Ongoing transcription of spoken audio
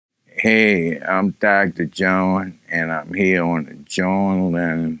Hey, I'm Dr. John, and I'm here on the John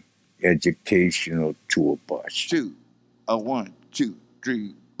Lennon Educational Tour Bus. 2, 1, 2,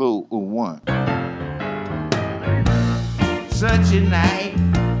 3, 4, 1. Such a night.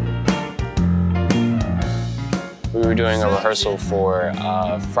 We were doing a rehearsal for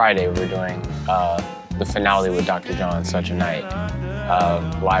Friday. We were doing the finale with Dr. John, Such a Night,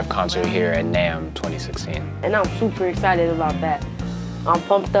 live concert here at NAMM 2016. And I'm super excited about that. I'm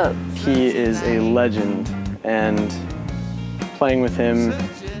pumped up. He is a legend, and playing with him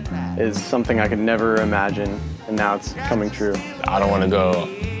is something I could never imagine, and now it's coming true. I don't want to go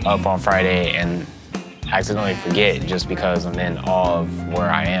up on Friday and accidentally forget just because I'm in awe of where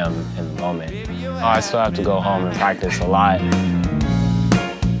I am in the moment. I still have to go home and practice a lot.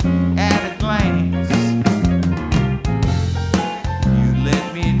 At a glance, you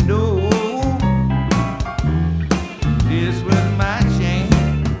let me know this was my chance.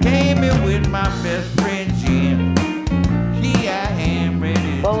 Came in with my best friend Jim. Here I am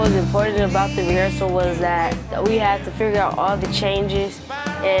ready. What was important about the rehearsal was that we had to figure out all the changes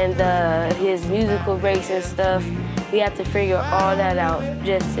and his musical breaks and stuff. We have to figure all that out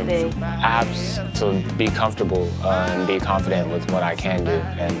just today. I have to be comfortable and be confident with what I can do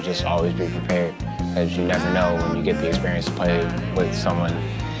and just always be prepared, because you never know when you get the experience to play with someone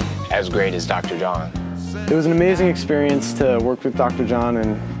as great as Dr. John. It was an amazing experience to work with Dr. John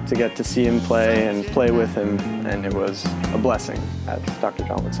and to get to see him play and play with him, and it was a blessing, as Dr.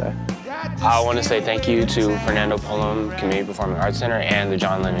 John would say. I want to say thank you to Fernando Pullum Community Performing Arts Center and the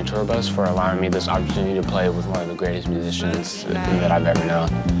John Lennon Tour Bus for allowing me this opportunity to play with one of the greatest musicians that I've ever known.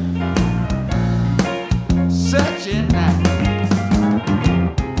 Such a night.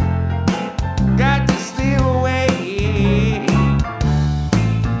 Got to steal away.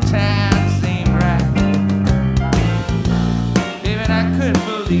 Time seemed right. Baby, I couldn't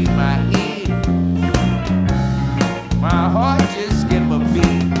believe my head.